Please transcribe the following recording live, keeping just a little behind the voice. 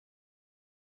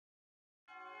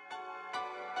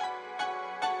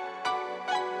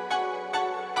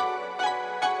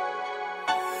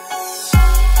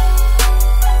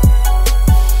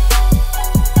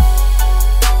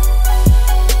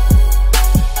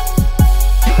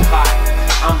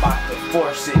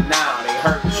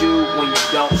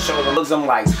show them looks. I'm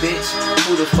like, bitch,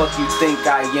 who the fuck you think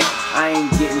I am? I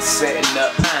ain't getting setting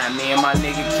up. Me and my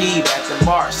nigga KIEB at the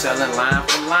bar selling line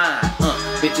for line.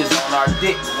 Bitches on our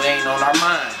dick, but we ain't on our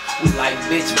mind. We like,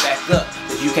 bitch, back up,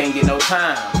 cause you can't get no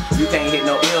time. You can't hit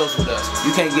no L's with us.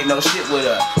 You can't get no shit with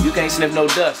us. You can't sniff no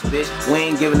dust, bitch. We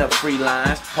ain't giving up free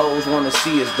lines. Hoes wanna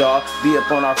see us, dog. Be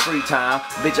up on our free time.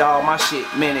 Bitch, all my shit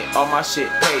minute. All my shit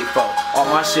paid for. All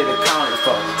my shit accounted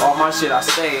for. All my shit I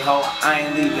say, ho. I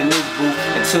ain't leaving this booth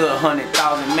until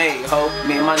 100,000 made, ho.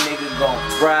 Me and my nigga gon'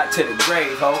 ride to the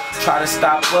grave, ho. Try to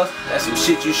stop us, that's some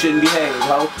shit you shouldn't behave,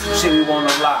 ho. Shit we won't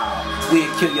allow. We'll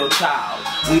kill your child.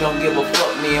 We don't give a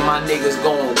fuck, me and my niggas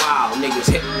going wild. Niggas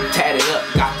hit, tatted up,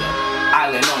 got the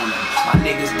island on them. My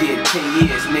niggas did 10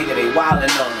 years, nigga, they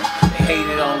wildin' on them. They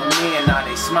hated on them then, now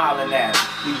they smiling at them.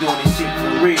 We doing this shit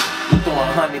for real, we throwing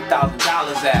 $100,000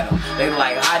 at them. They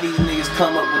like, how these niggas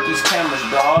come up with these cameras,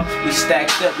 dawg? We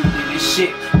stacked up, we did this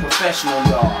shit professional,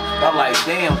 y'all. I'm like,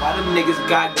 damn, why them niggas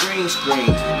got green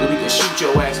screens? That we can shoot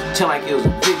your ass, pretend like it was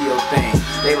a video thing.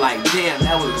 They like, damn,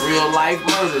 that was real life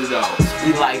murder though.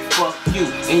 We like, fuck you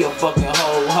and your fucking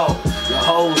whole hoe. Your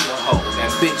hoe's a hoe, that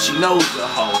bitch she knows a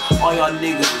hoe. All y'all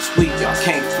niggas is weak, y'all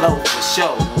can't flow for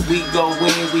show. When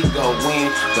we go win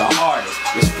the hardest.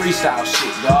 It's freestyle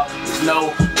shit, dawg. There's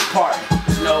no parting,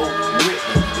 there's no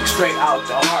written, it's straight out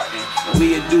the heart. And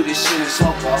we'll do this shit and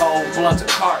smoke a whole blunt of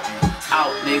carton.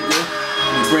 Out, nigga.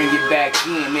 We bring it back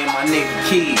in, man, my nigga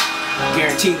KIEB.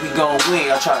 Guaranteed we gon' win.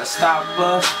 Y'all try to stop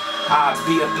us, I'll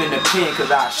be up in the pen, cause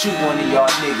I'll shoot one of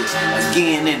y'all niggas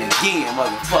again and again.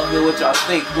 Motherfucker, what y'all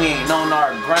think? We ain't on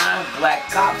our grind? Black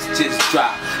Cops just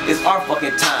dropped. It's our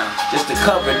fucking time just to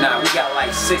cover now. We got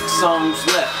like 6 songs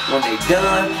left. When they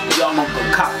done, y'all gon' go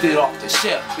cop it off the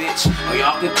shelf, bitch. Or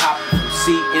y'all can cop it from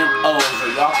CMOs. Or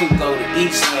y'all can go to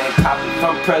Eastland, copy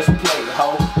from Press Play,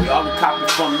 ho. Or y'all can copy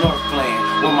from Northland,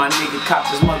 where my nigga copped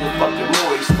his motherfucking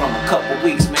Morris from a couple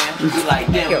weeks, man. We like,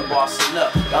 damn, we bossing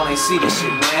up. Y'all ain't see this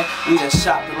shit, man. We done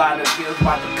shopped a lot of bills,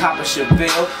 about to cop a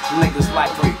Chevelle. Niggas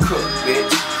like we cook, bitch.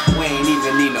 We ain't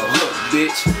even need no hook,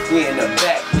 bitch. We in the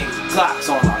back, niggas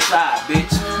Glocks on our side,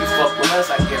 bitch. You fuck with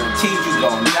us, I guarantee you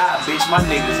gon' die, bitch. My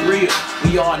niggas real,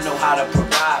 we all know how to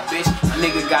provide, bitch. My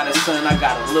nigga got a son, I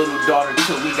got a little daughter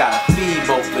too. We gotta feed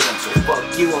both of them, so fuck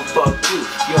you and fuck you.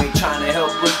 You ain't trying to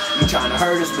help us, you trying to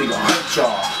hurt us, we gon' hurt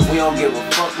y'all. We don't give a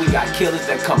fuck, we got killers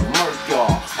that come murk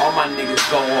y'all. All my niggas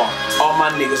go on, all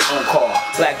my niggas on call.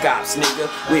 Black Ops,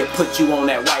 nigga, we'll put you on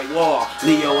that white wall.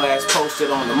 Leo ass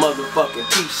posted on the motherfucking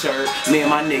t-shirt. Me and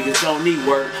my niggas don't need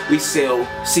work, we sell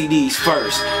CDs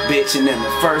first, bitch. And then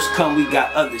the first come, we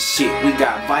got other shit. We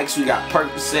got bikes, we got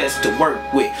Percocets to work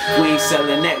with. We ain't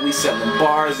selling that, we selling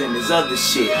bars and this other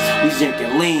shit. We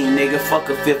drinking lean, nigga, fuck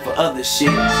a fit for other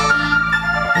shit.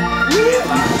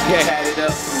 Yeah, had it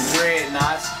up from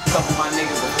DREADNOUGHT. Couple of my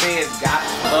niggas the feds got.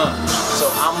 So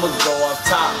I'ma go up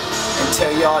top and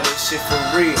tell y'all this shit for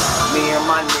real. Me and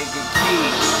my nigga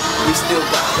KIEB, we still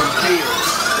got them pills.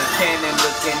 The cannon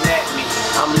looking at me,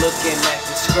 I'm looking at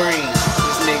the screen.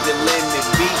 This nigga limit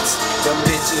beats, them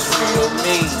bitches real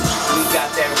mean. We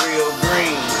got that real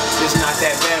green, it's not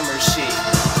that Bammer shit.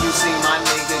 You see my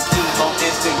nigga KIEB on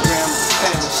Instagram,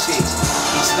 famous shit.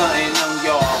 He stunting on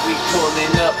y'all, we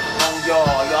pulling up on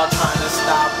y'all. Y'all trying to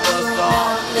stop us,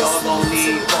 dawg. Y'all gon'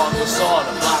 need focus on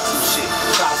to block some shit,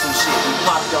 stop some shit. We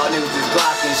pop y'all niggas just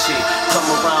blocking shit. Come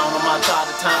around on my side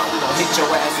of town, we gon' hit your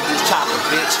ass with this chopper,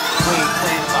 bitch. We ain't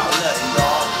playing about nothing,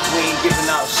 dawg. We ain't giving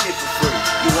out shit for free.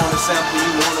 You want a sample,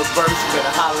 you want a verse, you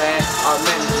better holla at our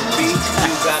manager, B.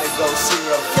 You gotta go see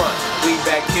her up front. We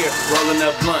back here, rolling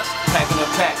up blunts, packing a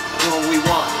pack, doing what we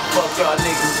want. Fuck y'all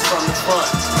niggas from the front,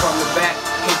 from the back,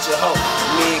 hit your hoe.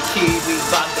 Me and KIEB, we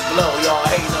bout to blow. Y'all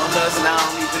hating on us and I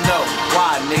don't even know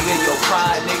why, nigga. Your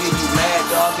pride, nigga, you mad,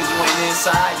 dog, cause you ain't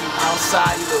inside, you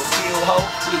outside, you little kill hoe.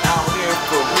 We out here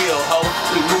for real, hoe.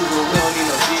 We moving, we don't need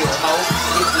no deal, hoe.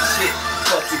 Get the shit,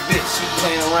 fuck your bitch, she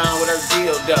playing around with her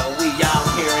deal, though. We out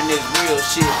here in this real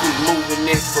shit, we moving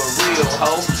it for real,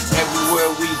 hoe. Everywhere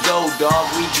we go, dog,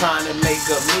 we trying to make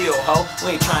a meal, ho.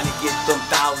 We ain't trying to get them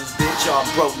thousands, bitch. Y'all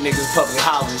broke niggas public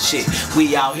housing shit.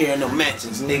 We out here in the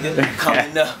mansions, nigga.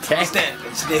 Coming up,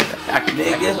 Stanford's,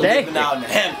 nigga. Living out in the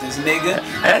Hamptons, nigga.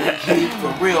 KIEB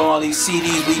for real, all these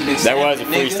CDs we been that was a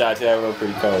freestyle, too. That was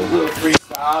pretty cold. Real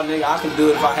freestyle, nigga. I can do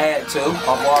it if I had to.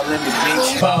 I'm all in the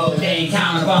beach. Bro, they ain't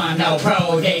counting on no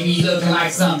pro. They be looking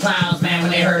like some clowns, man.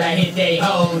 When they heard I hit they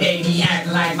hoe, they be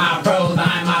acting like my bros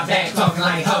behind my back, talking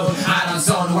like hoes. I done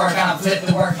sold the work, I done flipped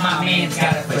the work. My man's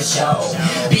got it for show.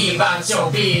 Be about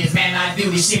your biz, man. I do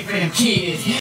this shit for them kids.